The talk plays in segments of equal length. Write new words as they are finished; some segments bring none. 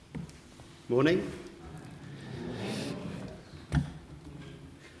Morning.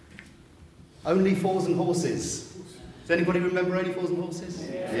 Only Fours and Horses. Does anybody remember Only Fours and Horses?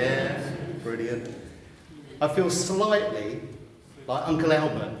 Yeah. Brilliant. I feel slightly like Uncle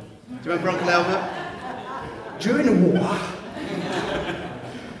Albert. Do you remember Uncle Albert? During the war.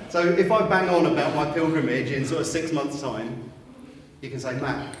 So if I bang on about my pilgrimage in sort of 6 months' time, you can say,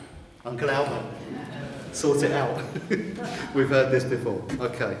 Matt, Uncle Albert, sort it out. We've heard this before.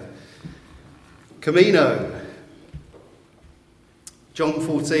 Okay. Camino. John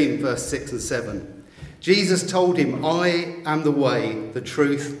 14, verse 6 and 7. Jesus told him, I am the way, the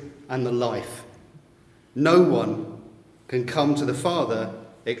truth, and the life. No one can come to the Father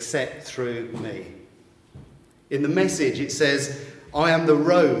except through me. In the Message, it says, I am the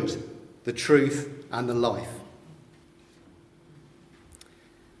road, the truth, and the life.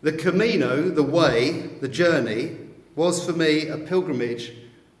 The Camino, the way, the journey, was for me a pilgrimage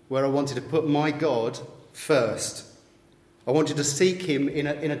where I wanted to put my God first. I wanted to seek him in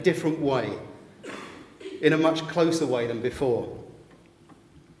a different way, in a much closer way than before.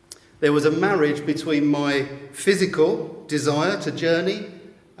 There was a marriage between my physical desire to journey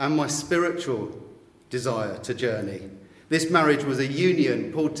and my spiritual desire to journey. This marriage was a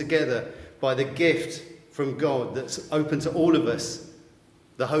union pulled together by the gift from God that's open to all of us,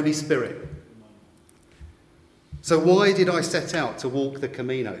 the Holy Spirit. So why did I set out to walk the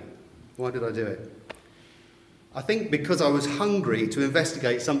Camino? Why did I do it? I think because I was hungry to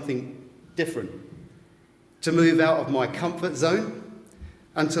investigate something different, to move out of my comfort zone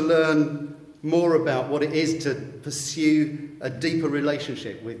and to learn more about what it is to pursue a deeper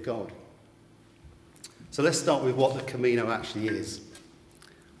relationship with God. So let's start with what the Camino actually is.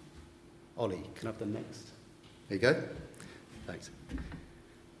 Ollie, can I have the next? There you go. Thanks.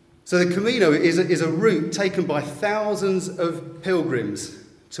 So the Camino is a route taken by thousands of pilgrims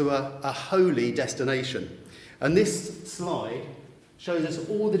to a holy destination. And this slide shows us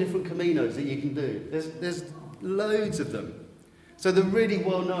all the different Caminos that you can do. There's loads of them. So the really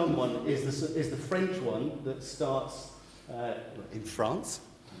well-known one is the French one that starts in France.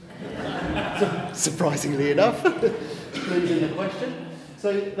 Surprisingly enough, losing the question.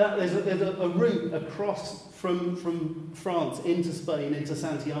 So there's a route across from France into Spain, into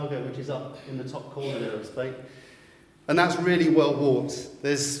Santiago, which is up in the top corner there of Spain. And that's really well walked.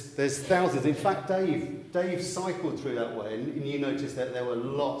 There's thousands. In fact, Dave cycled through that way, and you noticed that there were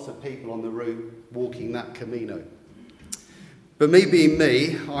lots of people on the route walking that Camino. But me being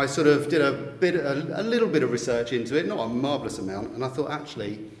me, I sort of did a little bit of research into it, not a marvellous amount, and I thought,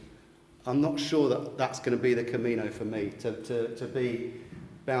 actually, I'm not sure that that's going to be the Camino for me, to be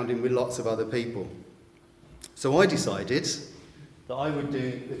bound in with lots of other people. So I decided that I would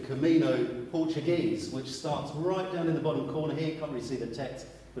do the Camino Portuguese, which starts right down in the bottom corner here. You can't really see the text,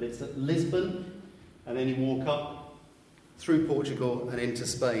 but it's at Lisbon, and then you walk up through Portugal and into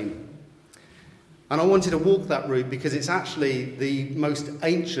Spain. And I wanted to walk that route because it's actually the most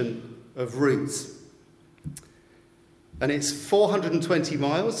ancient of routes. And it's 420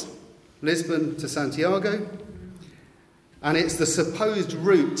 miles, Lisbon to Santiago, and it's the supposed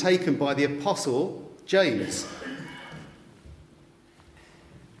route taken by the Apostle James.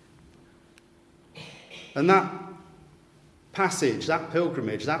 And that passage, that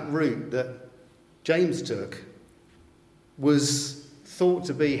pilgrimage, that route that James took was thought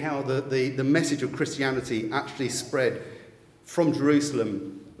to be how the message of Christianity actually spread from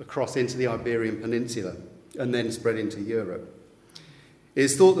Jerusalem across into the Iberian Peninsula and then spread into Europe. It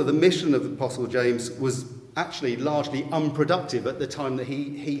is thought that the mission of the Apostle James was actually largely unproductive at the time that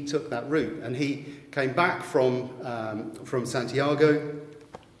he took that route. And he came back from Santiago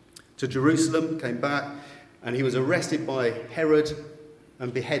to Jerusalem, came back, and he was arrested by Herod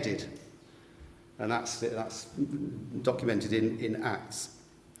and beheaded. And that's documented in Acts.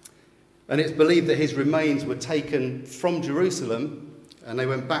 And it's believed that his remains were taken from Jerusalem, and they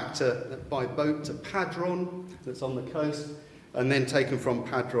went back by boat to Padron, that's on the coast, and then taken from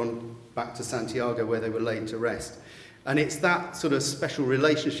Padron back to Santiago, where they were laid to rest. And it's that sort of special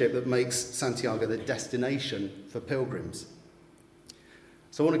relationship that makes Santiago the destination for pilgrims.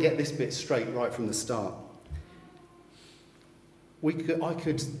 So I want to get this bit straight right from the start. I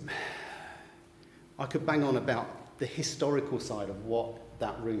could bang on about the historical side of what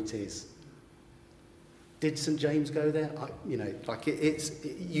that route is. Did St. James go there?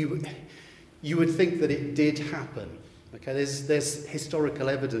 You would think that it did happen. Okay, there's historical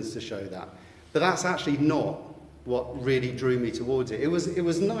evidence to show that, but that's actually not what really drew me towards it. It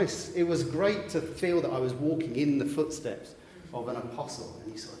was nice. It was great to feel that I was walking in the footsteps of an apostle,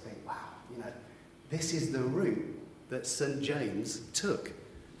 and you sort of think, wow, this is the route that St. James took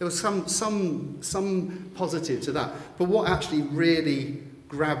there was some positive to that. But what actually really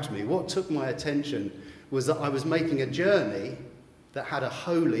grabbed me, what took my attention, was that I was making a journey that had a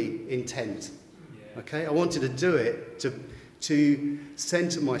holy intent. Okay, I wanted to do it to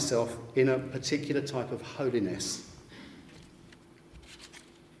centre myself in a particular type of holiness.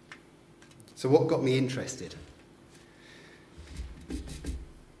 So what got me interested?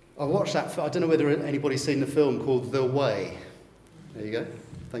 I watched that. I don't know whether anybody's seen the film called The Way. There you go.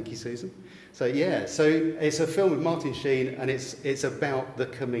 Thank you, Susan. So it's a film with Martin Sheen, and it's about the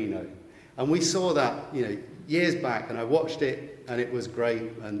Camino. And we saw that, years back, and I watched it, and it was great,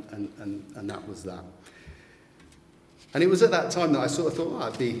 and that was that. And it was at that time that I sort of thought,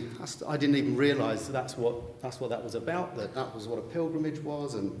 I didn't even realise that's what that was about, that was what a pilgrimage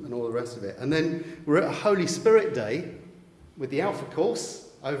was, and all the rest of it. And then we're at a Holy Spirit Day with the Alpha course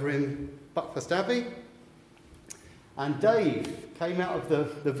over in Buckfast Abbey, and Dave came out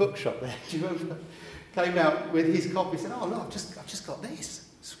of the bookshop there. Do you remember? Came out with his copy, said, "Oh no, I've just got this.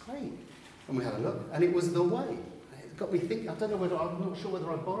 It's great." And we had a look, and it was The Way. It got me thinking. I'm not sure whether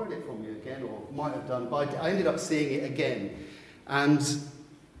I borrowed it from you again or might have done, but I ended up seeing it again, and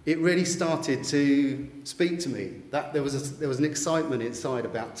it really started to speak to me. That there was an excitement inside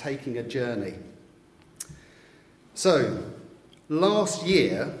about taking a journey. So, last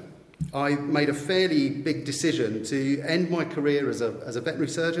year, I made a fairly big decision to end my career as a veterinary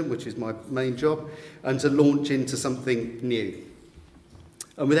surgeon, which is my main job, and to launch into something new.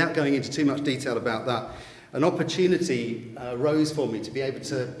 And without going into too much detail about that, an opportunity arose for me to be able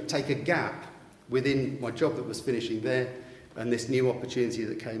to take a gap within my job that was finishing there and this new opportunity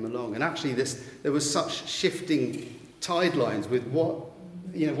that came along. And actually there was such shifting tide lines with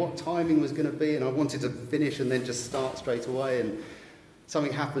what timing was going to be, and I wanted to finish and then just start straight away, and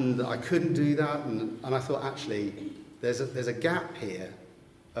something happened that I couldn't do that, and I thought, actually, there's a gap here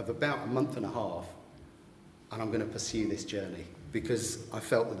of about a month and a half, and I'm going to pursue this journey, because I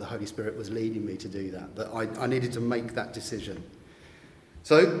felt that the Holy Spirit was leading me to do that I needed to make that decision.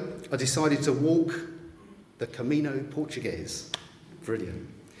 So I decided to walk the Camino Portuguese. Brilliant.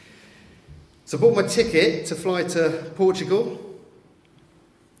 So I bought my ticket to fly to Portugal,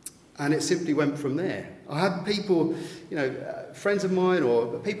 and it simply went from there. I had people, friends of mine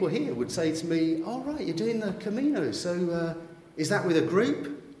or people here would say to me, "Oh, right, you're doing the Camino, so is that with a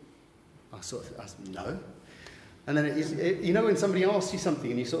group?" I said, "No." And then, when somebody asks you something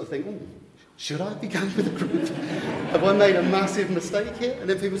and you sort of think, "Oh, should I be going with a group? Have I made a massive mistake here?" And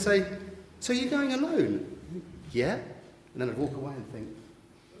then people say, "So you're going alone?" "Yeah." And then I'd walk away and think,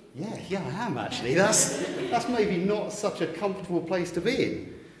 yeah, I am actually. That's maybe not such a comfortable place to be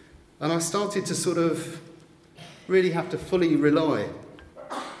in. And I started to sort of really have to fully rely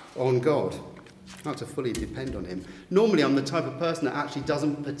on God. I have to fully depend on him. Normally I'm the type of person that actually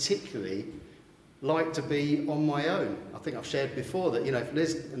doesn't particularly like to be on my own. I think I've shared before that, if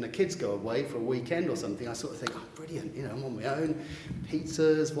Liz and the kids go away for a weekend or something, I sort of think, "Oh, brilliant, I'm on my own,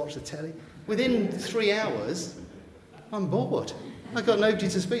 pizzas, watch the telly." Within 3 hours, I'm bored. I've got nobody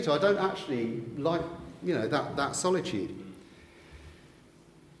to speak to. I don't actually like, that solitude.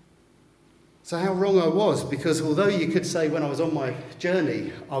 So how wrong I was, because although you could say when I was on my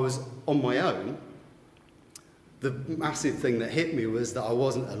journey, I was on my own, the massive thing that hit me was that I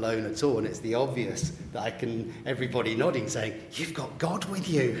wasn't alone at all, and it's the obvious that everybody nodding saying, "You've got God with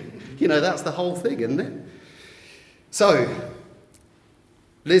you." That's the whole thing, isn't it? So,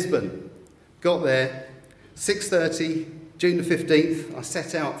 Lisbon, got there, 6:30, June the 15th, I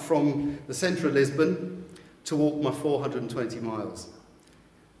set out from the centre of Lisbon to walk my 420 miles.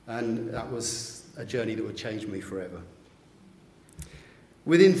 And that was a journey that would change me forever.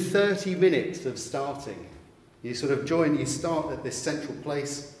 Within 30 minutes of starting, you start at this central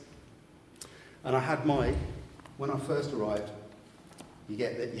place. And I had when I first arrived, you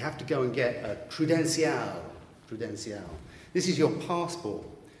have to go and get a credencial. This is your passport.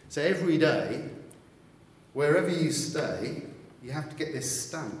 So every day, wherever you stay, you have to get this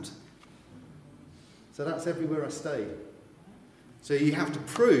stamped. So that's everywhere I stayed. So you have to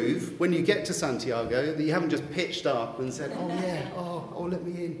prove, when you get to Santiago, that you haven't just pitched up and said, "Oh yeah, oh let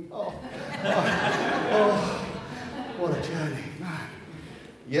me in, oh, what a journey, man."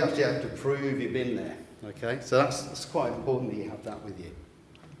 You actually have to prove you've been there, okay? So that's quite important that you have that with you.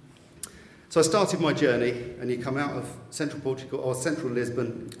 So I started my journey, and you come out of central Portugal, or central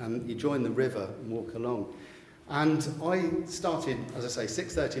Lisbon, and you join the river and walk along. And I started, as I say,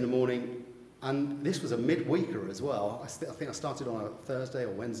 6:30 in the morning, and this was a midweeker as well. I think I started on a Thursday or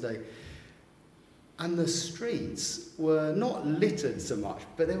Wednesday. And the streets were not littered so much,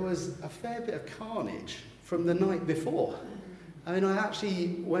 but there was a fair bit of carnage from the night before. And I actually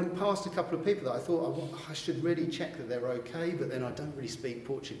went past a couple of people that I thought I should really check that they're okay, but then I don't really speak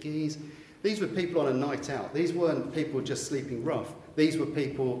Portuguese. These were people on a night out. These weren't people just sleeping rough. These were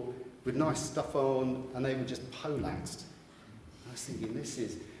people with nice stuff on, and they were just polaxed. I was thinking, this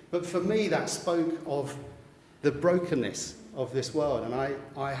is... But for me, that spoke of the brokenness of this world, and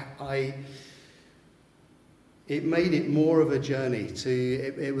it made it more of a journey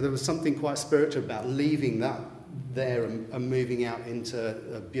to... there was something quite spiritual about leaving that there and moving out into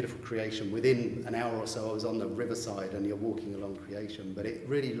a beautiful creation. Within an hour or so, I was on the riverside, and you're walking along creation. But it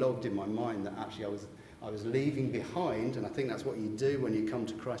really logged in my mind that actually I was leaving behind, and I think that's what you do when you come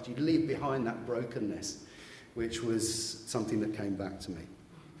to Christ. You leave behind that brokenness, which was something that came back to me.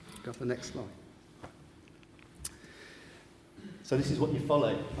 Go to the next slide. So this is what you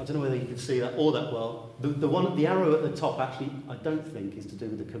follow. I don't know whether you can see that all that well. The arrow at the top, actually, I don't think is to do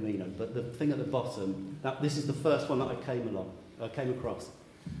with the Camino, but the thing at the bottom, this is the first one that I came across.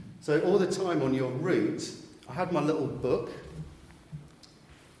 So all the time on your route, I had my little book.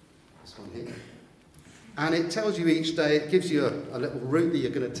 This one here. And it tells you each day, it gives you a little route that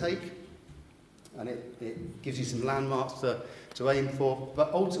you're going to take, and it gives you some landmarks to aim for.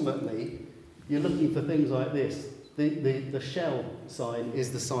 But ultimately, you're looking for things like this. The shell sign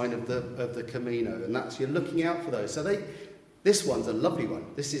is the sign of the Camino, and that's, you're looking out for those. So this one's a lovely one.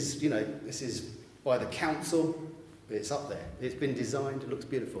 This is by the council. It's up there. It's been designed. It looks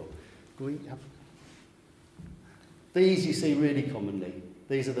beautiful. These you see really commonly.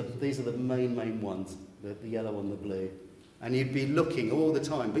 These are the main ones. The yellow and the blue, and you'd be looking all the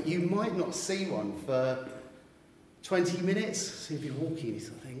time, but you might not see one for 20 minutes. So you'd be walking and you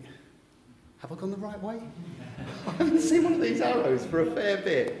sort of think, have I gone the right way? I haven't seen one of these arrows for a fair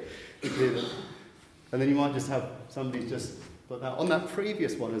bit. And then you might just have somebody just put that on that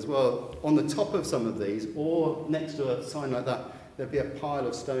previous one as well, on the top of some of these, or next to a sign like that, there'd be a pile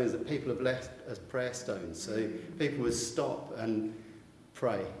of stones that people have left as prayer stones. So people would stop and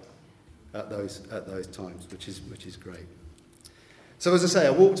pray at those times, which is great. So as I say, I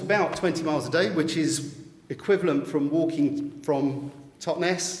walked about 20 miles a day, which is equivalent from walking from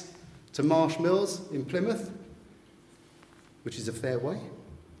Totnes to Marsh Mills in Plymouth, which is a fair way.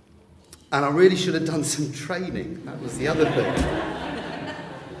 And I really should have done some training. That was the other thing.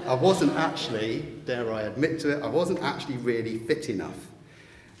 I wasn't actually, dare I admit to it, I wasn't actually really fit enough.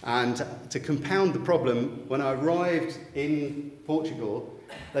 And to compound the problem, when I arrived in Portugal,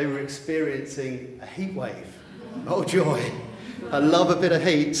 they were experiencing a heat wave. Oh joy. I love a bit of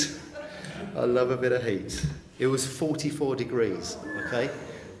heat. I love a bit of heat. It was 44 degrees, okay?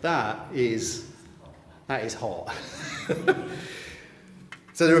 That is hot.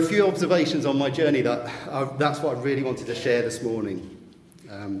 So there are a few observations on my journey that's what I really wanted to share this morning,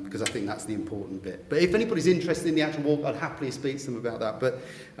 because I think that's the important bit. But if anybody's interested in the actual walk, I'd happily speak to them about that. But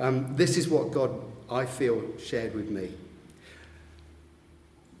this is what God, I feel, shared with me.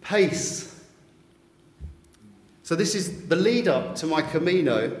 Pace. So this is the lead up to my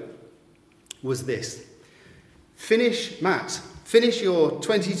Camino was this. Finish your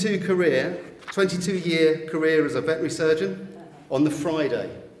 22-year career as a veterinary surgeon on the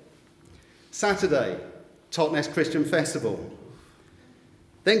Friday. Saturday, Totnes Christian Festival.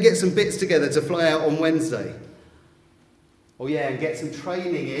 Then get some bits together to fly out on Wednesday. Oh yeah, and get some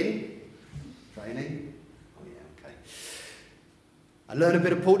training in. Training? Oh yeah, okay. I learned a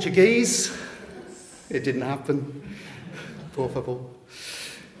bit of Portuguese. It didn't happen. Por favor.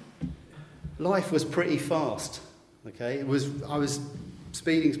 Life was pretty fast. Okay, I was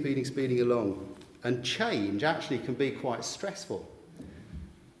speeding along. And change actually can be quite stressful.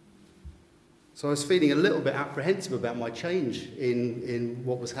 So I was feeling a little bit apprehensive about my change in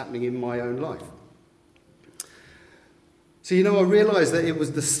what was happening in my own life. So, I realised that it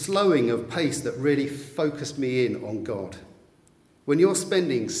was the slowing of pace that really focused me in on God. When you're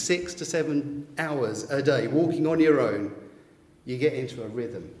spending 6 to 7 hours a day walking on your own, you get into a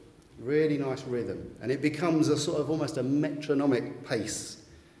rhythm, really nice rhythm, and it becomes a sort of almost a metronomic pace.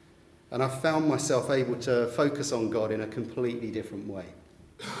 And I found myself able to focus on God in a completely different way.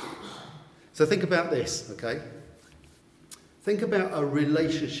 So think about this, okay? Think about a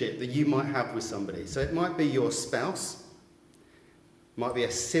relationship that you might have with somebody. So it might be your spouse, might be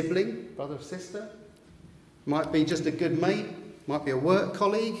a sibling, brother or sister, might be just a good mate, might be a work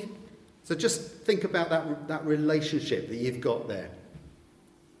colleague. So just think about that relationship that you've got there.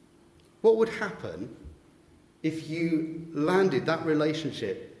 What would happen if you landed that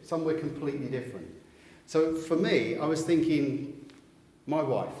relationship somewhere completely different? So for me, I was thinking, my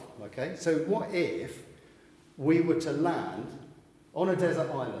wife, okay? So what if we were to land on a desert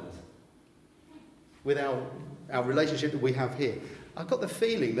island with our our relationship that we have here, I've got the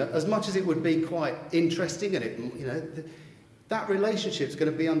feeling that as much as it would be quite interesting and that relationship's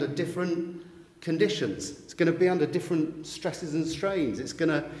going to be under different conditions. It's going to be under different stresses and strains.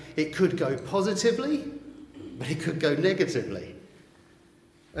 It could go positively, but it could go negatively.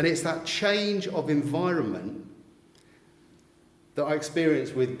 And it's that change of environment that I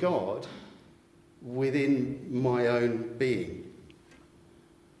experience with God within my own being.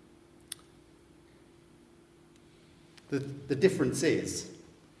 The difference is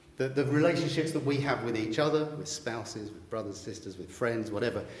that the relationships that we have with each other, with spouses, with brothers, sisters, with friends,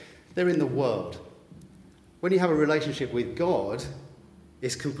 whatever, they're in the world. When you have a relationship with God,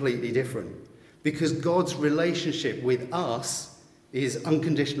 it's completely different. Because God's relationship with us is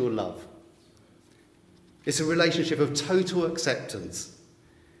unconditional love. It's a relationship of total acceptance.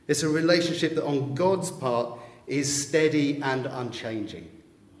 It's a relationship that on God's part is steady and unchanging.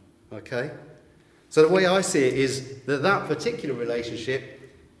 Okay? So the way I see it is that particular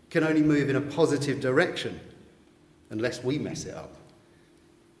relationship can only move in a positive direction unless we mess it up.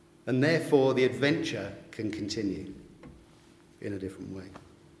 And therefore the adventure can continue in a different way.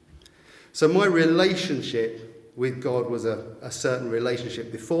 So my relationship with God was a certain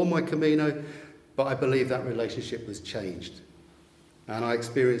relationship before my Camino, but I believe that relationship was changed. And I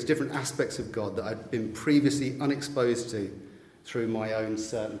experienced different aspects of God that I'd been previously unexposed to through my own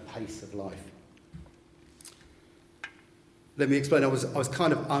certain pace of life. Let me explain. I was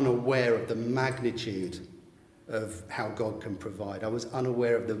kind of unaware of the magnitude of how God can provide. I was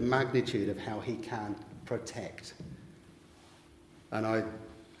unaware of the magnitude of how he can protect. And I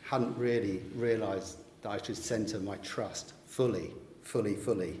hadn't really realised that I should centre my trust fully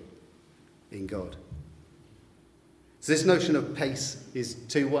in God. So this notion of pace is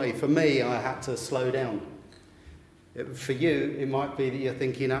two-way. For me, I had to slow down. For you, it might be that you're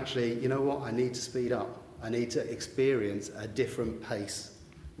thinking, actually, you know what, I need to speed up. I need to experience a different pace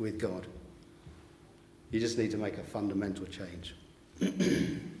with God. You just need to make a fundamental change.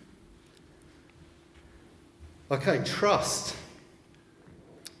 Okay, trust.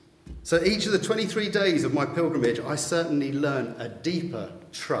 So each of the 23 days of my pilgrimage, I certainly learned a deeper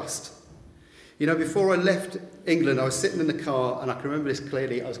trust. Before I left England, I was sitting in the car, and I can remember this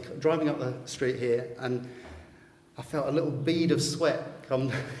clearly. I was driving up the street here, and I felt a little bead of sweat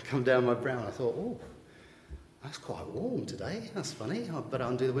come down my brow. I thought, oh, that's quite warm today. That's funny. I better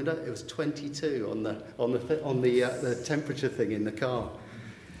undo the window. It was 22 on the temperature thing in the car.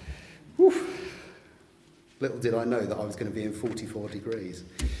 Whew. Little did I know that I was going to be in 44 degrees.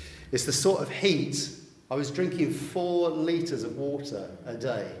 It's the sort of heat. I was drinking 4 litres of water a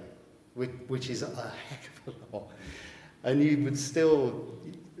day, which is a heck of a lot. And you would still,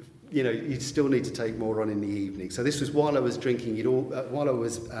 you'd still need to take more on in the evening. So this was while I was drinking. While I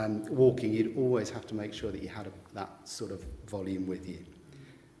was walking, you'd always have to make sure that you had that sort of volume with you.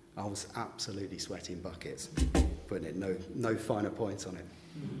 I was absolutely sweating buckets, putting it no finer points on it.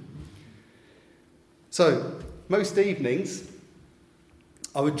 So most evenings,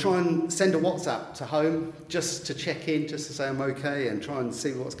 I would try and send a WhatsApp to home just to check in, just to say I'm okay and try and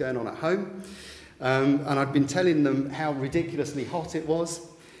see what's going on at home. And I'd been telling them how ridiculously hot it was.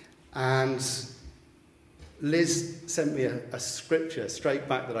 And Liz sent me a scripture straight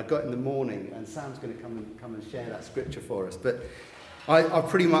back that I got in the morning, and Sam's going to come and share that scripture for us. But I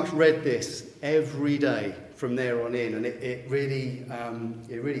pretty much read this every day from there on in, and it really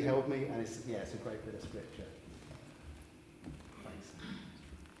helped me. And it's a great bit of scripture. Thanks.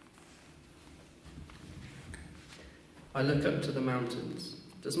 I look up to the mountains.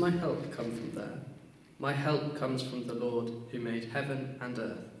 Does my help come from there? My help comes from the Lord who made heaven and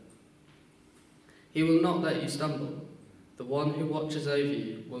earth. He will not let you stumble. The one who watches over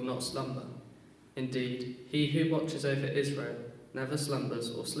you will not slumber. Indeed, he who watches over Israel never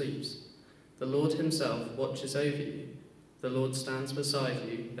slumbers or sleeps. The Lord himself watches over you. The Lord stands beside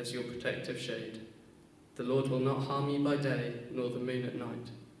you as your protective shade. The Lord will not harm you by day, nor the moon at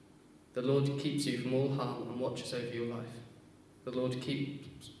night. The Lord keeps you from all harm and watches over your life. The Lord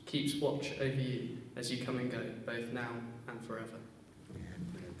keeps watch over you as you come and go, both now and forever.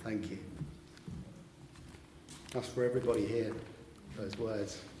 Thank you. That's for everybody here, those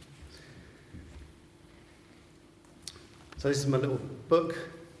words. So this is my little book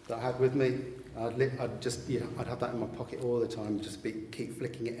that I had with me. I'd have that in my pocket all the time, just keep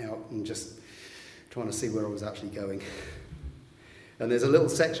flicking it out and just trying to see where I was actually going. And there's a little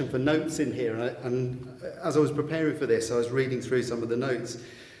section for notes in here, and as I was preparing for this, I was reading through some of the notes.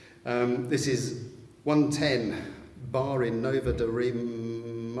 This is 110, bar in Nova de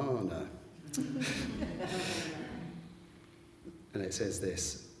Rimana. And it says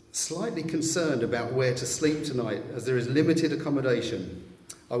this: Slightly concerned about where to sleep tonight, as there is limited accommodation.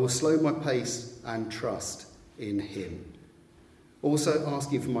 I will slow my pace and trust in him. Also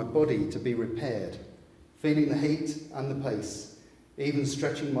asking for my body to be repaired, feeling the heat and the pace, even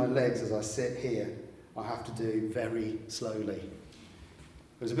stretching my legs as I sit here, I have to do very slowly.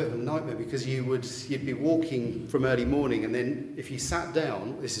 It was a bit of a nightmare because you'd be walking from early morning, and then if you sat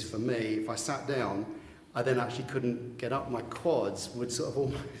down, this is for me, if I sat down, I then actually couldn't get up. My quads would sort of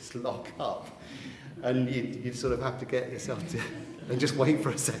almost lock up, and you'd sort of have to get yourself to and just wait for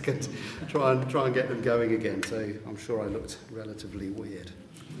a second, try and get them going again. So I'm sure I looked relatively weird.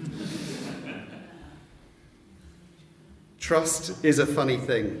 Trust is a funny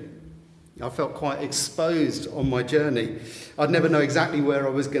thing. I felt quite exposed on my journey. I'd never know exactly where I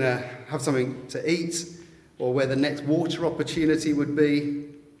was going to have something to eat or where the next water opportunity would be.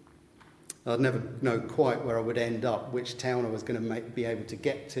 I'd never know quite where I would end up, which town I was going to be able to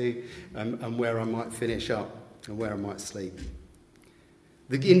get to, and where I might finish up and where I might sleep.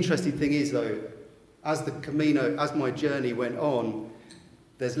 The interesting thing is, though, as my journey went on,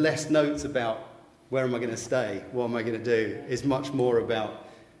 there's less notes about where am I going to stay, what am I going to do. It's much more about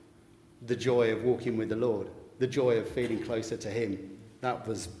the joy of walking with the Lord, the joy of feeling closer to him. That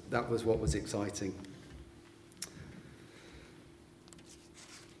was what was exciting.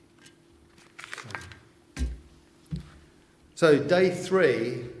 So day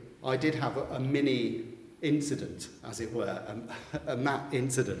 3, I did have a mini incident, as it were, a map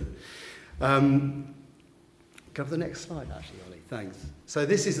incident. Go to the next slide, actually, Ollie. Thanks. So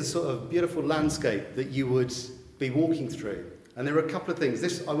this is a sort of beautiful landscape that you would be walking through. And there are a couple of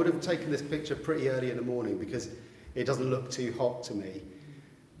things. I would have taken this picture pretty early in the morning because it doesn't look too hot to me.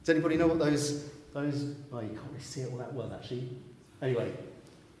 Does anybody know what those? Oh, you can't really see it all that well, actually. Anyway,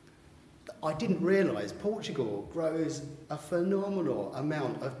 I didn't realise Portugal grows a phenomenal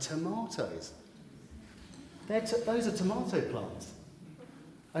amount of tomatoes. Those are tomato plants.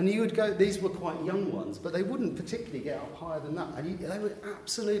 And you would go, these were quite young ones, but they wouldn't particularly get up higher than that. And they were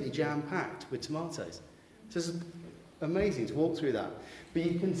absolutely jam-packed with tomatoes. So it's amazing to walk through that. But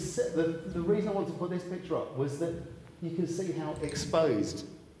you can see, the reason I wanted to put this picture up was that you can see how exposed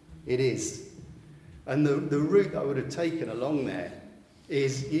it is. And the route I would have taken along there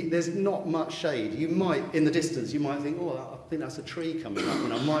is, there's not much shade. You might, in the distance, you might think, oh, I think that's a tree coming up,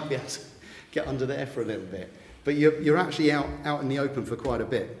 and I might be able to get under there for a little bit. But you're actually out in the open for quite a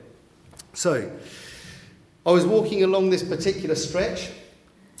bit. So, I was walking along this particular stretch,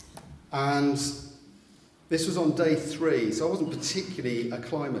 and this was on day 3, so I wasn't particularly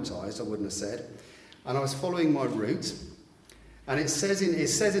acclimatised, I wouldn't have said. And I was following my route, and it says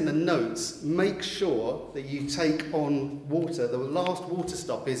in the notes, make sure that you take on water. The last water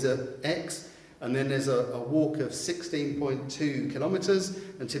stop is at X, and then there's a walk of 16.2 kilometres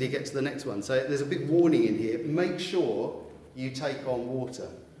until you get to the next one. So there's a big warning in here. Make sure you take on water.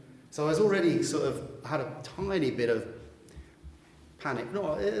 So I was already sort of had a tiny bit of panic, a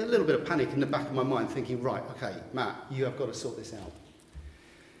little bit of panic in the back of my mind, thinking, right, okay, Matt, you have got to sort this out.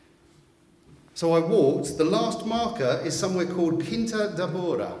 So I walked. The last marker is somewhere called Quinta da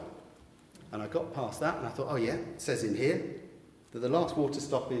Bora. And I got past that, and I thought, oh yeah, it says in here that the last water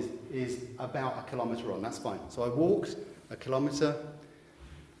stop is about a kilometre on. That's fine. So I walked a kilometre,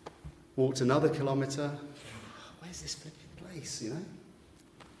 walked another kilometre. Where's this flipping place, you know?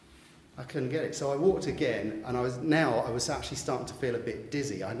 I couldn't get it. So I walked again, and I was actually starting to feel a bit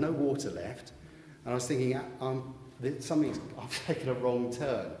dizzy. I had no water left, and I was thinking, I've taken a wrong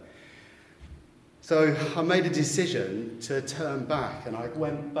turn. So I made a decision to turn back, and I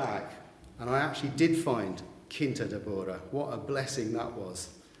went back, and I actually did find Quinta da Bora. What a blessing that was.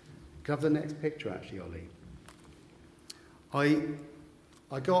 Can I have the next picture, actually, Ollie?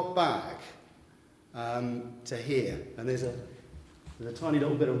 I got back to here, and there's a tiny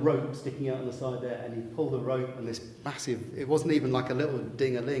little bit of rope sticking out on the side there, and you pull the rope, and this massive, it wasn't even like a little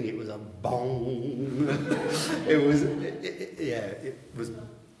ding-a-ling, it was a bong. It was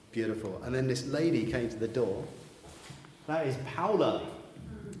beautiful. And then this lady came to the door. That is Paula,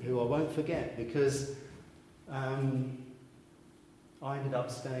 who I won't forget, because I ended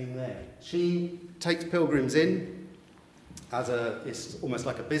up staying there. She takes pilgrims in it's almost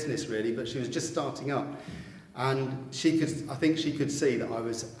like a business really, but she was just starting up. And I think she could see that I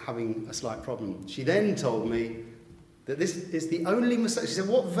was having a slight problem. She then told me that this is the only mistake. She said,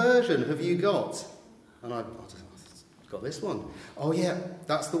 what version have you got? And I've got this one. Oh yeah,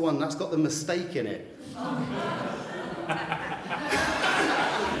 that's the one. That's got the mistake in it.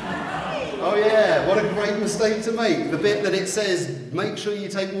 Oh yeah, what a great mistake to make. The bit that it says, make sure you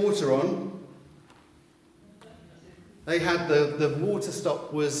take water on. They had the water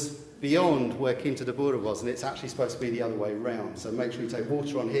stop was beyond where Quinta de Bura was, and it's actually supposed to be the other way round. So make sure you take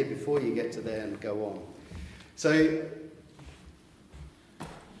water on here before you get to there and go on. So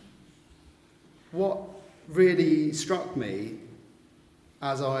what really struck me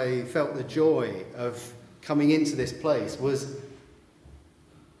as I felt the joy of coming into this place was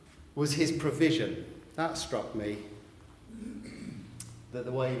his provision. That struck me, that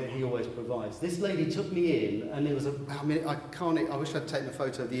the way that he always provides. This lady took me in, and there was I wish I'd taken a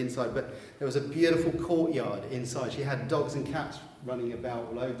photo of the inside, but there was a beautiful courtyard inside. She had dogs and cats running about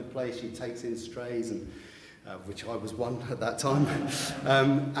all over the place. She takes in strays, and which I was one at that time.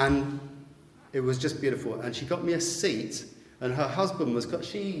 And it was just beautiful. And she got me a seat, and her husband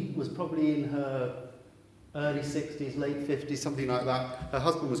she was probably in her early 60s, late 50s, something like that. Her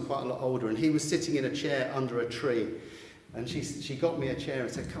husband was quite a lot older, and he was sitting in a chair under a tree. And she got me a chair and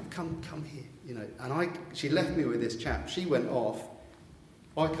said, come here, you know. And she left me with this chap. She went off.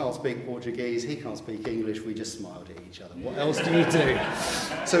 I can't speak Portuguese, he can't speak English. We just smiled at each other. What else do you do?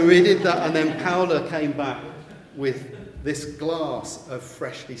 So we did that, and then Paula came back with this glass of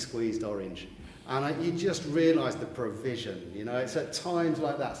freshly squeezed orange. And you just realise the provision, you know. It's at times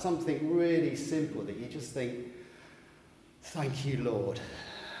like that, something really simple that you just think, thank you, Lord.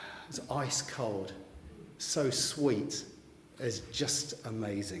 It's ice cold, so sweet. It's just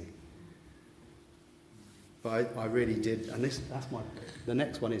amazing. But I really did, and the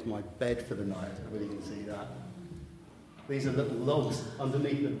next one is my bed for the night. I really can see that. These are little logs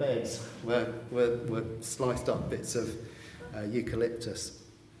underneath the beds where sliced up bits of eucalyptus.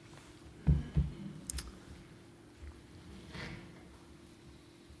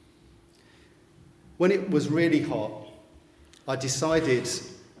 When it was really hot, I decided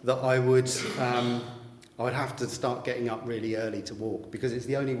that I would have to start getting up really early to walk, because it's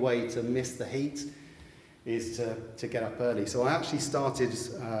the only way to miss the heat is to get up early. So I actually started,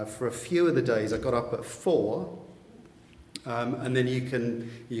 for a few of the days, I got up at 4, and then you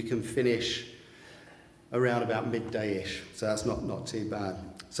can finish around about midday-ish, so that's not too bad.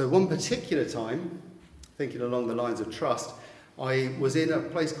 So one particular time, thinking along the lines of trust, I was in a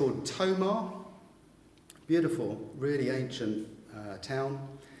place called Tomar, beautiful, really ancient town,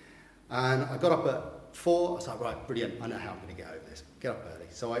 and I got up at 4. I was like, right, brilliant, I know how I'm going to get over this, get up early.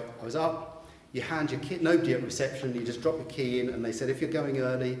 So I was up, you hand your key, nobody at reception, you just drop your key in, and they said, if you're going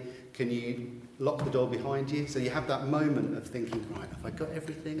early, can you lock the door behind you? So you have that moment of thinking, right, have I got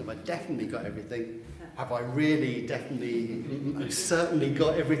everything? Have I definitely got everything? Have I really, definitely, certainly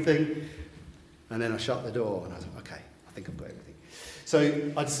got everything? And then I shut the door, and I was like, okay, I think I've got everything.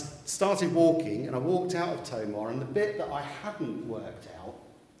 So I started walking, and I walked out of Tomar, and the bit that I hadn't worked out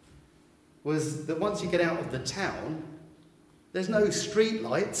was that once you get out of the town, there's no street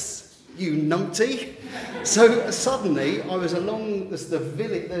lights, you numpty. So suddenly I was along the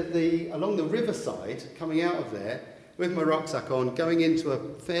village, along the riverside, coming out of there with my rucksack on, going into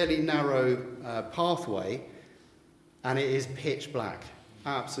a fairly narrow pathway, and it is pitch black,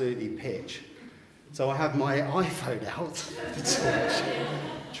 absolutely pitch. So I have my iPhone out,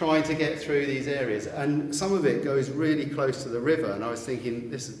 trying to get through these areas, and some of it goes really close to the river. And I was thinking,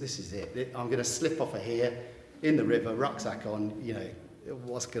 this is it. I'm going to slip off of here in the river, rucksack on. You know,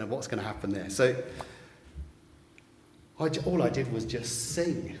 what's going to happen there? So all I did was just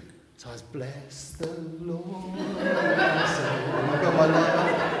sing. So I was, bless the Lord, and I got my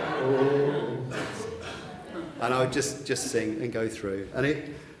light. Oh. And I would just sing and go through, and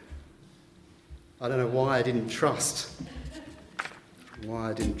I don't know why I didn't trust.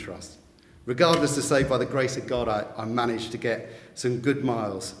 Regardless to say, by the grace of God, I managed to get some good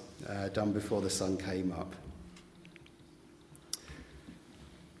miles done before the sun came up.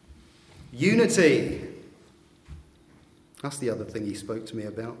 Unity. That's the other thing he spoke to me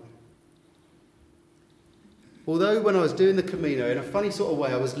about. Although when I was doing the Camino, in a funny sort of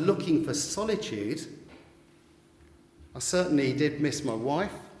way, I was looking for solitude, I certainly did miss my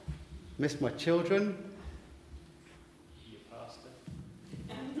wife, miss my children.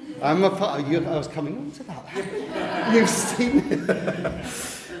 I was coming on to that. You've seen it.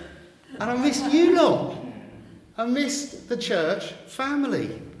 And I missed you lot. I missed the church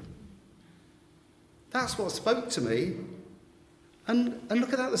family. That's what spoke to me. And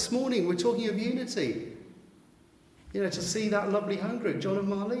look at that this morning. We're talking of unity. You know, to see that lovely home group, John and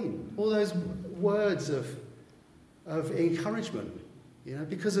Marlene. All those words of encouragement, you know,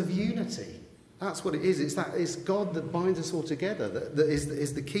 because of unity. That's what it is. It's God that binds us all together that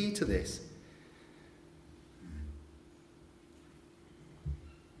is the key to this.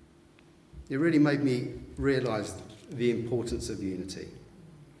 It really made me realise the importance of unity.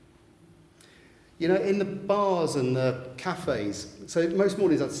 You know, in the bars and the cafes. So most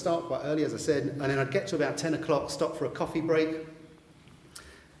mornings I'd start quite early, as I said, and then I'd get to about 10 o'clock, stop for a coffee break,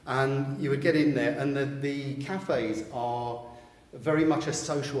 and you would get in there, and the cafes are very much a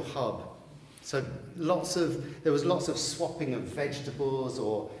social hub. So there was lots of swapping of vegetables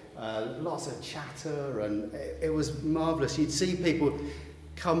or lots of chatter, and it was marvellous. You'd see people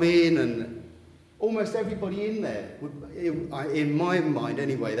come in, and almost everybody in there, in my mind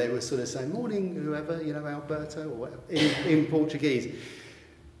anyway, they were sort of saying, morning, whoever, you know, Alberto, or whatever, in Portuguese.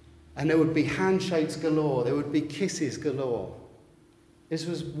 And there would be handshakes galore, there would be kisses galore. This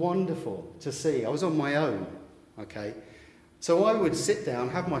was wonderful to see. I was on my own, okay? So I would sit down,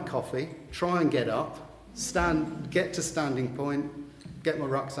 have my coffee, try and get up, get to standing point, get my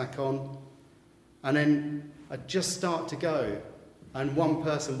rucksack on, and then I'd just start to go, and one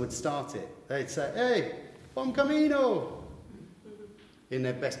person would start it. They'd say, hey, bom camino, in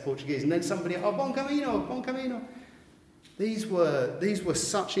their best Portuguese. And then somebody, oh, bom camino, bom camino. These were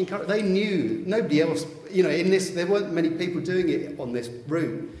such encouragement. They knew, nobody else, you know, in this, there weren't many people doing it on this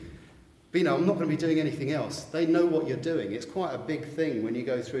route. But, you know, I'm not going to be doing anything else. They know what you're doing. It's quite a big thing when you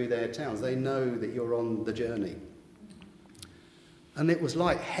go through their towns. They know that you're on the journey. And it was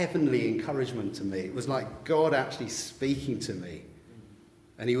like heavenly encouragement to me. It was like God actually speaking to me.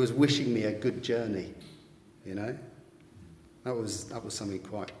 And he was wishing me a good journey, you know. That was something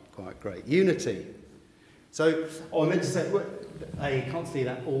quite great. Unity. So, I meant to say, I can't see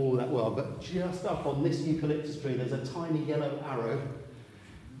that all that well, but just up on this eucalyptus tree, there's a tiny yellow arrow.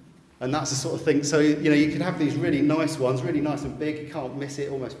 And that's the sort of thing. So, you know, you could have these really nice ones, really nice and big. You can't miss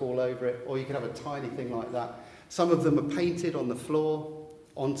it, almost fall over it. Or you could have a tiny thing like that. Some of them are painted on the floor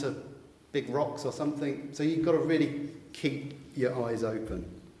onto big rocks or something. So you've got to really keep your eyes open.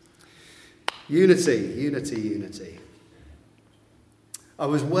 Unity, unity, unity. I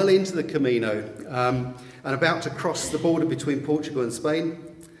was well into the Camino and about to cross the border between Portugal and Spain.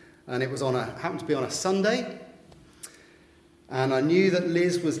 And it was happened to be on a Sunday. And I knew that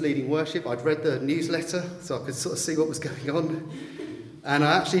Liz was leading worship. I'd read the newsletter, so I could sort of see what was going on. And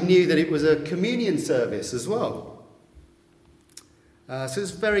I actually knew that it was a communion service as well. So it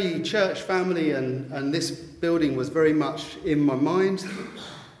was very church family, and this building was very much in my mind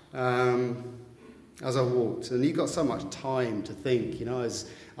as I walked. And you got so much time to think, you know,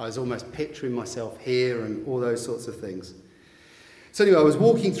 I was almost picturing myself here and all those sorts of things. So anyway, I was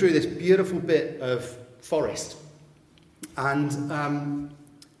walking through this beautiful bit of forest. And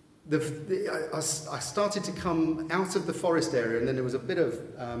I started to come out of the forest area, and then there was a bit of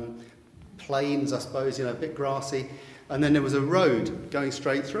plains, I suppose, you know, a bit grassy, and then there was a road going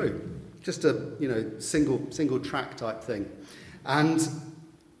straight through, just a, you know, single track type thing. And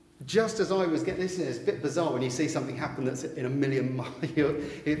just as I was getting this, it's a bit bizarre when you see something happen that's in a million miles.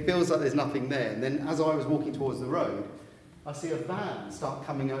 It feels like there's nothing there. And then as I was walking towards the road, I see a van start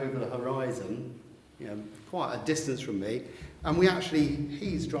coming over the horizon, you know, quite a distance from me, and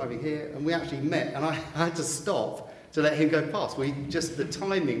he's driving here, and we actually met, and I had to stop to let him go past. The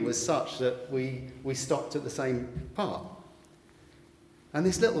timing was such that we stopped at the same part. And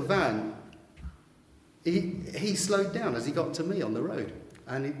this little van, he slowed down as he got to me on the road,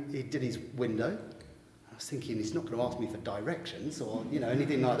 and he did his window. I was thinking, he's not going to ask me for directions or, you know,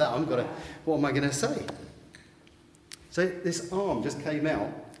 anything like that. What am I going to say? So this arm just came out,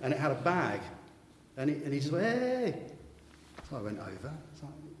 and it had a bag. And he just went, hey. So I went over. I was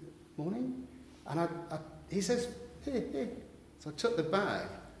like, morning. And he says, here. So I took the bag.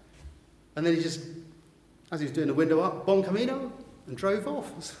 And then he just, as he was doing the window up, bon camino, and drove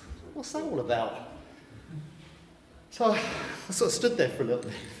off. I was, what's that all about? So I sort of stood there for a little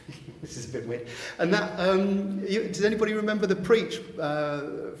bit. This is a bit weird. And that, does anybody remember the preach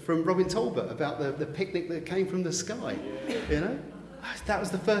from Robin Talbot about the picnic that came from the sky? You know? That was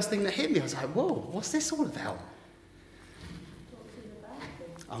the first thing that hit me. I was like, whoa, what's this all about?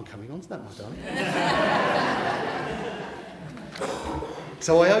 I'm coming on to that, my darling.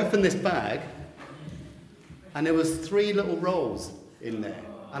 So I opened this bag, and there was 3 little rolls in there.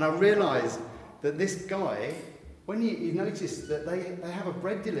 And I realised that this guy, when you notice that they have a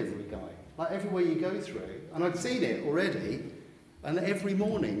bread delivery guy, like everywhere you go through, and I'd seen it already, and every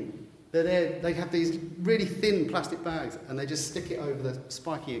morning they have these really thin plastic bags, and they just stick it over the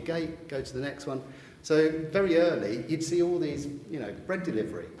spiky gate, go to the next one. So very early, you'd see all these, you know, bread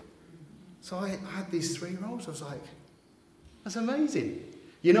delivery. So I had these 3 rolls. I was like, that's amazing.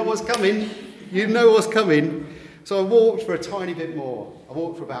 You know what's coming. You know what's coming. So I walked for a tiny bit more. I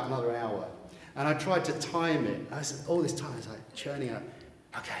walked for about another hour. And I tried to time it. All this time I was like churning out.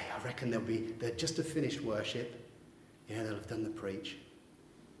 Okay, I reckon they'll just have finished worship. Yeah, they'll have done the preach.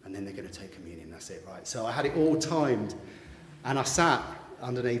 and then they're going to take communion. That's it, right? So I had it all timed, and I sat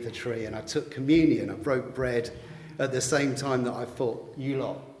underneath a tree and I took communion. I broke bread at the same time that I thought you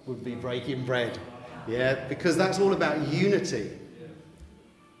lot would be breaking bread. Yeah, because that's all about unity.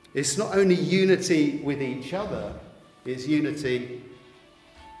 It's not only unity with each other, it's unity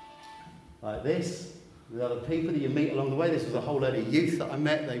like this, with other people that you meet along the way. This was a whole load of youth that I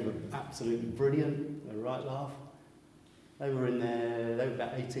met. They were absolutely brilliant. They were right laugh. They were in there, they were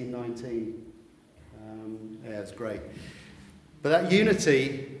about 18, 19. Yeah, it's great. But that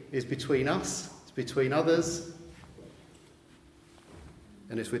unity is between us, it's between others,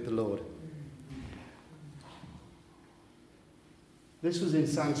 and it's with the Lord. This was in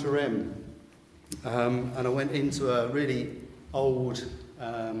Santarem, and I went into a really old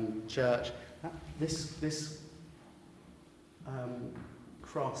church. This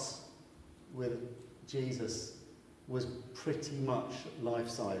cross with Jesus was pretty much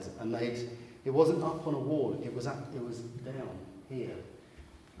life-size, and it wasn't up on a wall, it was down here,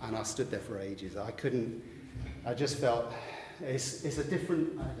 and I stood there for ages. I just felt it's a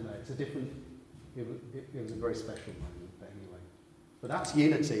different, I don't know, it was a very special moment, but anyway. But that's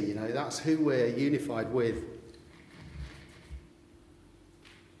unity, that's who we're unified with.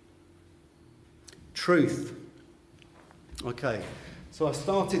 Truth. Okay, so I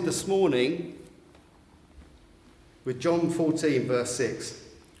started this morning with John 14, verse 6.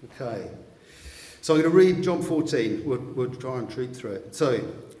 Okay, so I'm going to read John 14. We'll try and treat through it. So,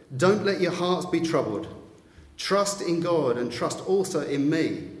 don't let your hearts be troubled. Trust in God and trust also in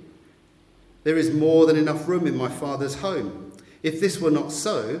me. There is more than enough room in my Father's home. If this were not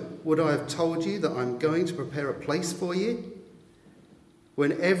so, would I have told you that I'm going to prepare a place for you?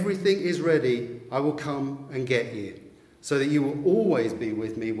 When everything is ready, I will come and get you, so that you will always be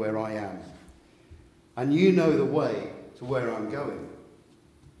with me where I am. And you know the way to where I'm going.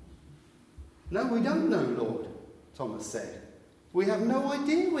 No, we don't know, Lord, Thomas said. We have no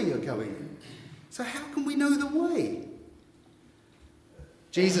idea where you're going. So how can we know the way?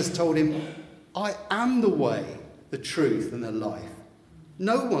 Jesus told him, I am the way, the truth, and the life.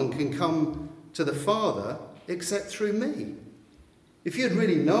 No one can come to the Father except through me. If you had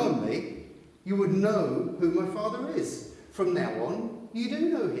really known me, you would know who my Father is. From now on, you do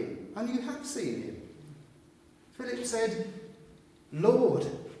know him, and you have seen him. Philip said, Lord,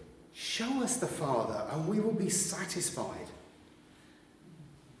 show us the Father, and we will be satisfied.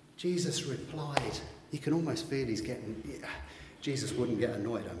 Jesus replied, you can almost feel he's getting... Jesus wouldn't get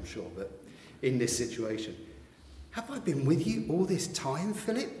annoyed, I'm sure, but in this situation. Have I been with you all this time,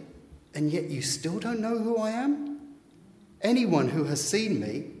 Philip, and yet you still don't know who I am? Anyone who has seen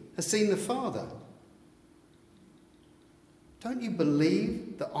me has seen the Father. Don't you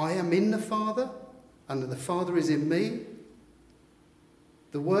believe that I am in the Father and that the Father is in me?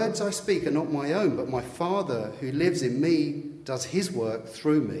 The words I speak are not my own, but my Father who lives in me does his work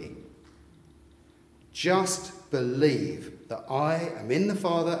through me. Just believe that I am in the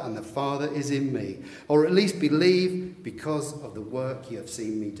Father and the Father is in me, or at least believe because of the work you have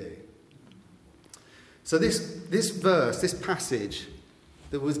seen me do. So this verse, this passage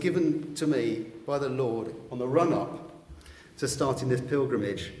that was given to me by the Lord on the run-up to starting this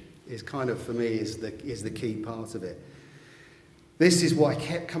pilgrimage is kind of, for me, is the key part of it. This is what I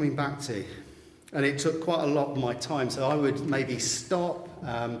kept coming back to, and it took quite a lot of my time. So I would maybe stop,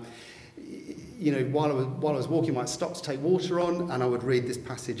 while I was walking, I might stop to take water on, and I would read this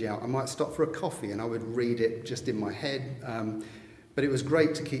passage out. I might stop for a coffee, and I would read it just in my head. But it was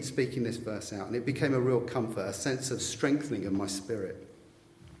great to keep speaking this verse out, and it became a real comfort, a sense of strengthening of my spirit.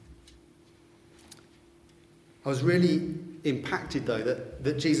 I was really impacted, though,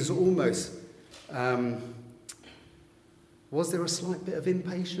 that Jesus almost... was there a slight bit of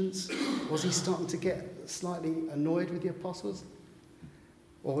impatience? Was he starting to get slightly annoyed with the apostles?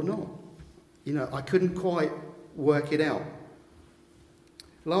 Or not? I couldn't quite work it out.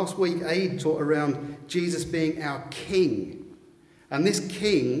 Last week, Aid taught around Jesus being our King. And this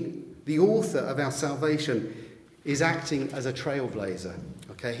King, the author of our salvation, is acting as a trailblazer.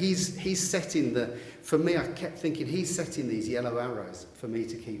 Okay, he's setting for me, I kept thinking, he's setting these yellow arrows for me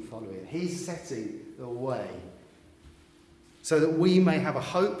to keep following. He's setting the way so that we may have a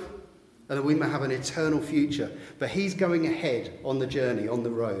hope and that we may have an eternal future. But he's going ahead on the journey, on the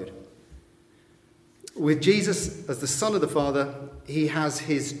road. With Jesus as the Son of the Father, he has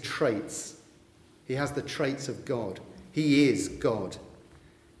his traits. He has the traits of God. He is God.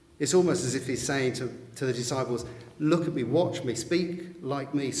 It's almost as if he's saying to the disciples, look at me, watch me, speak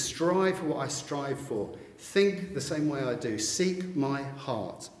like me, strive for what I strive for, think the same way I do, seek my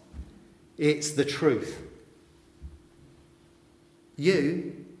heart. It's the truth.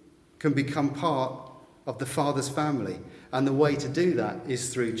 You can become part of the Father's family. And the way to do that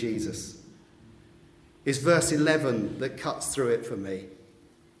is through Jesus. It's verse 11 that cuts through it for me.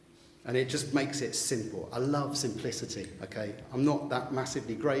 And it just makes it simple. I love simplicity, okay? I'm not that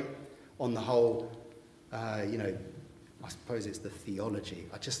massively great on the whole, I suppose it's the theology.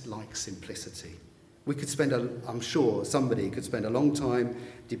 I just like simplicity. We could I'm sure somebody could spend a long time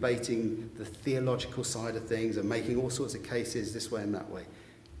debating the theological side of things and making all sorts of cases this way and that way.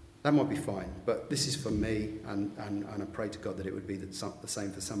 That might be fine, but this is for me, and I pray to God that it would be the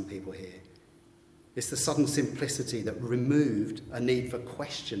same for some people here. It's the sudden simplicity that removed a need for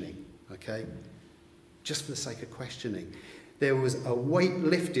questioning, okay? Just for the sake of questioning. There was a weight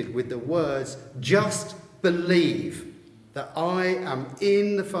lifted with the words, just believe that I am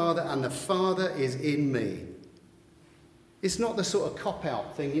in the Father and the Father is in me. It's not the sort of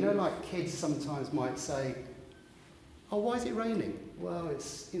cop-out thing, like kids sometimes might say, oh, why is it raining? Well,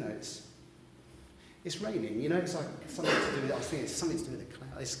 it's raining, it's like something to do with, I think it's something to do with the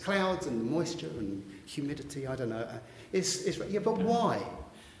clouds. It's clouds and moisture and humidity, I don't know. Yeah, but why?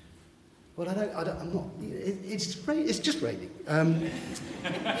 Well, I'm not, it's just raining.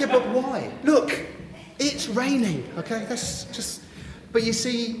 Yeah, but why? Look, it's raining, okay? That's just, but you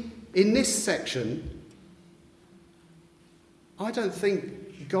see, in this section, I don't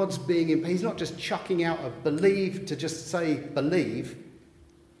think God's he's not just chucking out a believe to just say believe.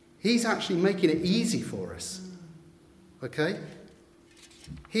 He's actually making it easy for us, okay?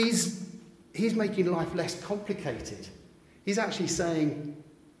 He's making life less complicated. He's actually saying,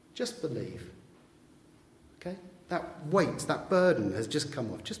 just believe, okay? That weight, that burden has just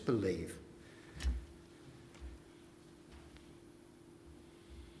come off. Just believe.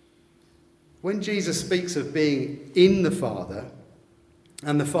 When Jesus speaks of being in the Father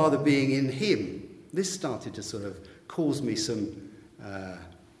and the Father being in him, this started to sort of cause me some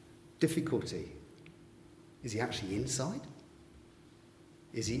difficulty. Is he actually inside?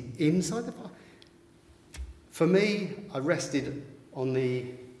 Is he inside the Father? For me, I rested on the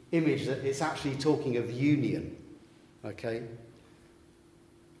image that it's actually talking of union, okay?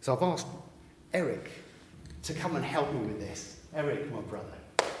 So I've asked Eric to come and help me with this. Eric, my brother,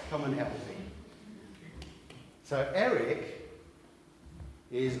 come and help me. So Eric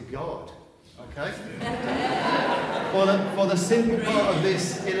is God, okay? for the simple part of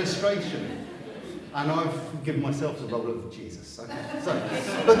this illustration, and I've given myself the role of Jesus. Okay?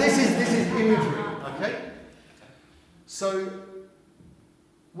 But this is imagery, okay? So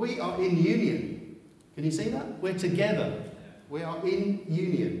we are in union. Can you see that? We're together. We are in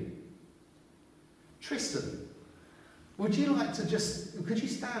union. Tristan, would you like to could you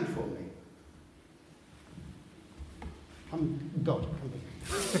stand for me? God, come here.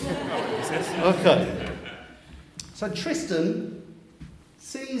 Okay. So Tristan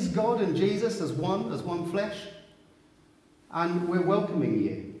sees God and Jesus as one flesh, and we're welcoming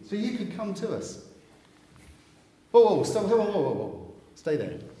you. So you could come to us. Whoa, stop, whoa. Stay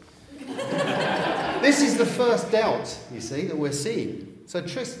there. This is the first doubt, you see, that we're seeing. So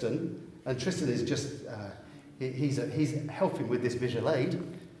Tristan is just, he's helping with this visual aid.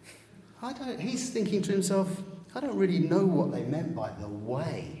 He's thinking to himself, I don't really know what they meant by the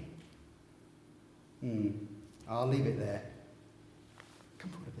way. I'll leave it there.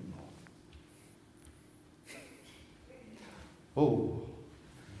 Come forward a bit more. Oh.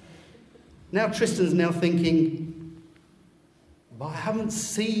 Now Tristan's now thinking, but I haven't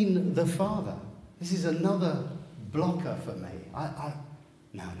seen the Father. This is another blocker for me.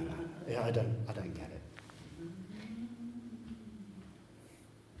 No. Yeah, I don't get it.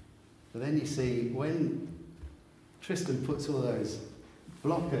 But then you see, when Tristan puts all those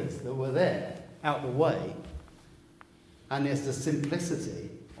blockers that were there out the way, and there's the simplicity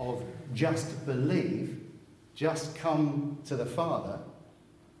of just believe, just come to the Father,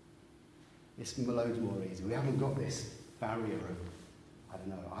 it's loads more easy. We haven't got this barrier of,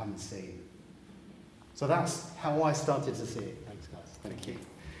 I haven't seen. So that's how I started to see it. Thanks, guys. Thank you.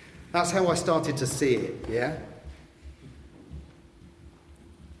 That's how I started to see it, yeah?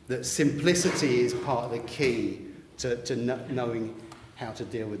 That simplicity is part of the key to knowing how to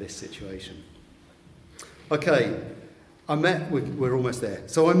deal with this situation. Okay, we're almost there.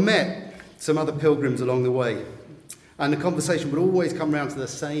 So I met some other pilgrims along the way, and the conversation would always come round to the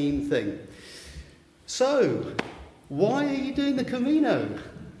same thing. So, why are you doing the Camino?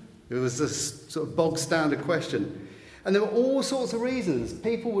 It was a sort of bog standard question. And there were all sorts of reasons.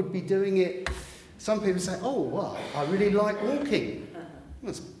 People would be doing it. Some people say, oh, well, I really like walking.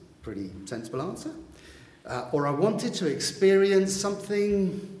 That's a pretty sensible answer. Or I wanted to experience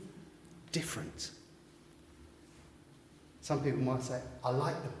something different. Some people might say, I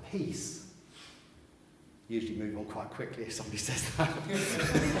like the peace. Usually move on quite quickly if somebody says that.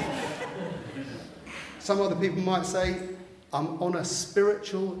 Some other people might say, I'm on a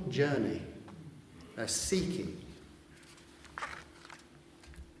spiritual journey, a seeking.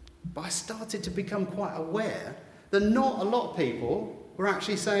 But I started to become quite aware that not a lot of people were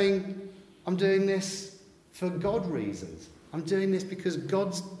actually saying, I'm doing this for God reasons. I'm doing this because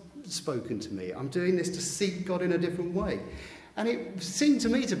God's spoken to me. I'm doing this to seek God in a different way. And it seemed to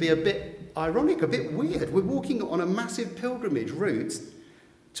me to be a bit ironic, a bit weird. We're walking on a massive pilgrimage route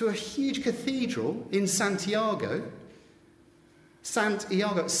to a huge cathedral in Santiago. Saint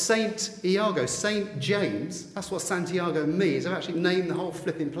Iago, Saint James. That's what Santiago means. I've actually named the whole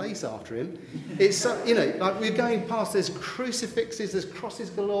flipping place after him. It's, like we're going past, there's crucifixes, there's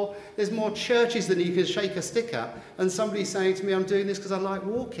crosses galore, there's more churches than you can shake a stick at. And somebody's saying to me, I'm doing this because I like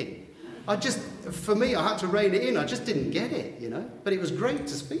walking. For me, I had to rein it in. I just didn't get it, But it was great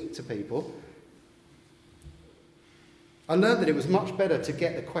to speak to people. I learned that it was much better to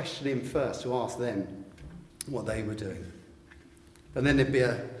get the question in first, to ask them what they were doing. And then they'd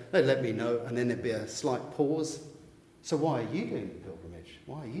let me know, and then there'd be a slight pause. So why are you doing the pilgrimage?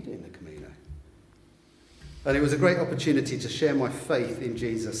 Why are you doing the Camino? And it was a great opportunity to share my faith in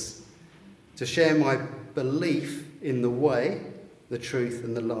Jesus, to share my belief in the way, the truth,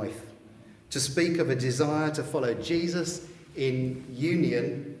 and the life, to speak of a desire to follow Jesus in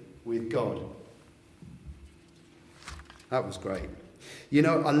union with God. That was great. I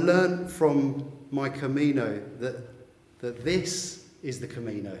learned from my Camino that this is the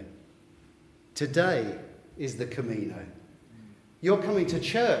Camino. Today is the Camino. Your coming to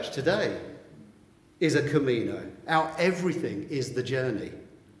church today is a Camino. Our everything is the journey.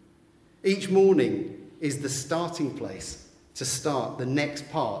 Each morning is the starting place to start the next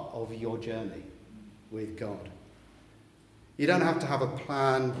part of your journey with God. You don't have to have a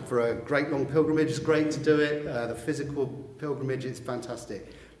plan for a great long pilgrimage. It's great to do it. The physical pilgrimage is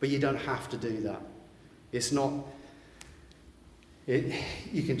fantastic. But you don't have to do that. It's not...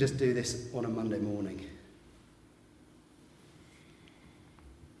 you can just do this on a Monday morning.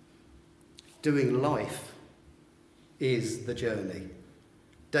 Doing life is the journey.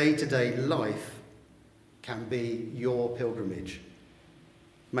 Day-to-day life can be your pilgrimage.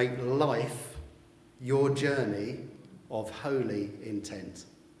 Make life your journey of holy intent.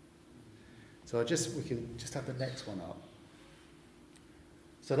 So we can just have the next one up.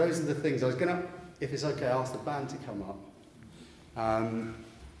 So those are the things. I was going to, if it's okay, ask the band to come up. And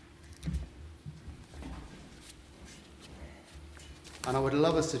I would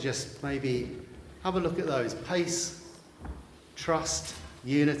love us to just maybe have a look at those. Pace, trust,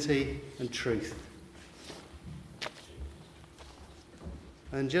 unity, and truth.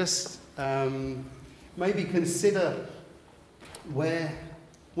 And just maybe consider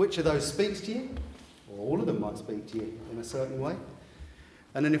which of those speaks to you, or all of them might speak to you in a certain way.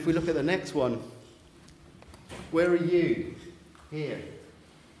 And then if we look at the next one, where are you? Here.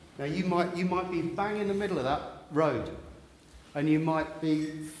 Now you might be bang in the middle of that road, and you might be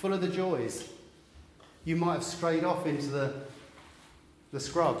full of the joys. You might have strayed off into the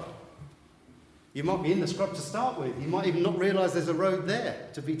scrub. You might be in the scrub to start with. You might even not realise there's a road there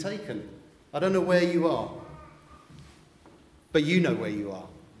to be taken. I don't know where you are, but you know where you are.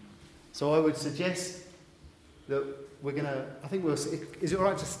 So I would suggest that is it all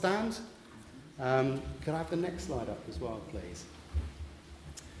right to stand? Could I have the next slide up as well, please?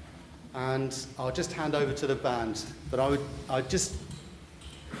 And I'll just hand over to the band, but I'd just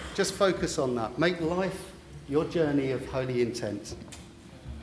focus on that. Make life your journey of holy intent.